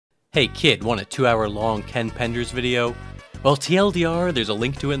Hey kid, want a 2-hour long Ken Penders video? Well, TLDR, there's a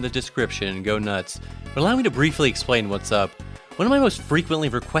link to it in the description, go nuts. But allow me to briefly explain what's up. One of my most frequently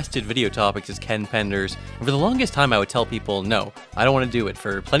requested video topics is Ken Penders, and for the longest time I would tell people, no, I don't want to do it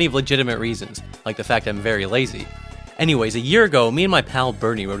for plenty of legitimate reasons, like the fact I'm very lazy. Anyways, a year ago, me and my pal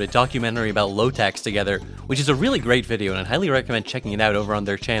Bernie wrote a documentary about Lotax together, which is a really great video and I'd highly recommend checking it out over on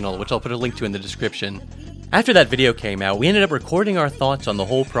their channel, which I'll put a link to in the description. After that video came out, we ended up recording our thoughts on the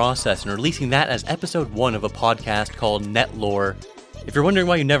whole process and releasing that as episode 1 of a podcast called NETLORE. If you're wondering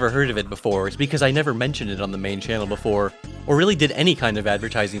why you never heard of it before, it's because I never mentioned it on the main channel before, or really did any kind of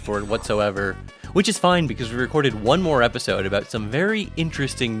advertising for it whatsoever. Which is fine because we recorded one more episode about some very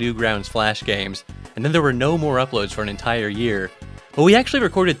interesting Newgrounds Flash games, and then there were no more uploads for an entire year. But we actually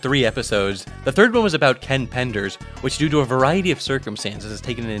recorded 3 episodes. The third one was about Ken Penders, which due to a variety of circumstances has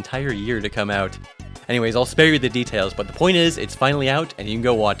taken an entire year to come out. Anyways, I'll spare you the details, but the point is, it's finally out and you can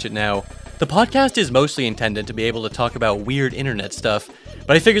go watch it now. The podcast is mostly intended to be able to talk about weird internet stuff,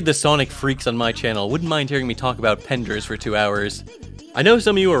 but I figured the Sonic freaks on my channel wouldn't mind hearing me talk about Penders for 2 hours. I know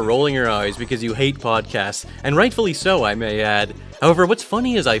some of you are rolling your eyes because you hate podcasts, and rightfully so, I may add. However, what's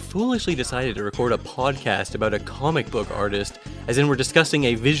funny is I foolishly decided to record a podcast about a comic book artist, as in we're discussing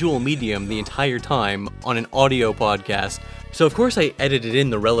a visual medium the entire time on an audio podcast. So of course I edited in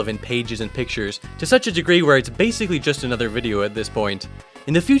the relevant pages and pictures to such a degree where it's basically just another video at this point.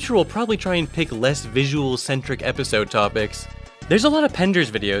 In the future we'll probably try and pick less visual-centric episode topics. There's a lot of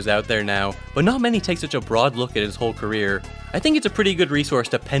Penders videos out there now, but not many take such a broad look at his whole career. I think it's a pretty good resource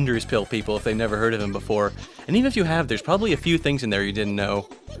to Penders pill people if they've never heard of him before, and even if you have, there's probably a few things in there you didn't know.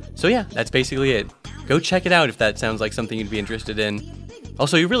 So yeah, that's basically it. Go check it out if that sounds like something you'd be interested in.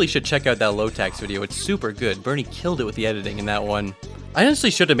 Also, you really should check out that Lotax video, it's super good. Bernie killed it with the editing in that one. I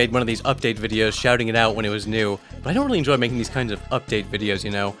honestly should have made one of these update videos shouting it out when it was new, but I don't really enjoy making these kinds of update videos,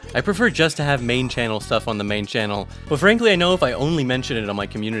 you know? I prefer just to have main channel stuff on the main channel, but frankly I know if I only mention it on my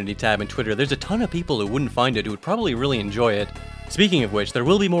community tab and Twitter, there's a ton of people who wouldn't find it who would probably really enjoy it. Speaking of which, there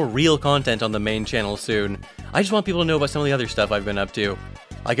will be more real content on the main channel soon. I just want people to know about some of the other stuff I've been up to.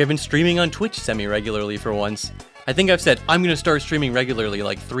 Like I've been streaming on Twitch semi-regularly for once. I think I've said I'm gonna start streaming regularly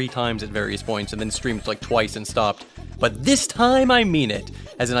like 3 times at various points and then streamed like twice and stopped. But this time I mean it,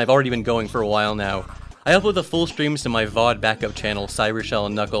 as in I've already been going for a while now. I upload the full streams to my VOD backup channel, Cybershell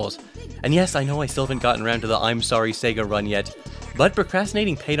and Knuckles. And yes, I know I still haven't gotten around to the I'm Sorry Sega run yet, but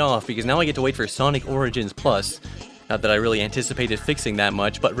procrastinating paid off because now I get to wait for Sonic Origins Plus. Not that I really anticipated fixing that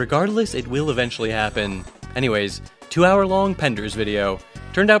much, but regardless, it will eventually happen. Anyways, 2-hour long Penders video.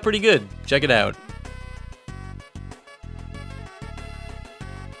 Turned out pretty good, check it out.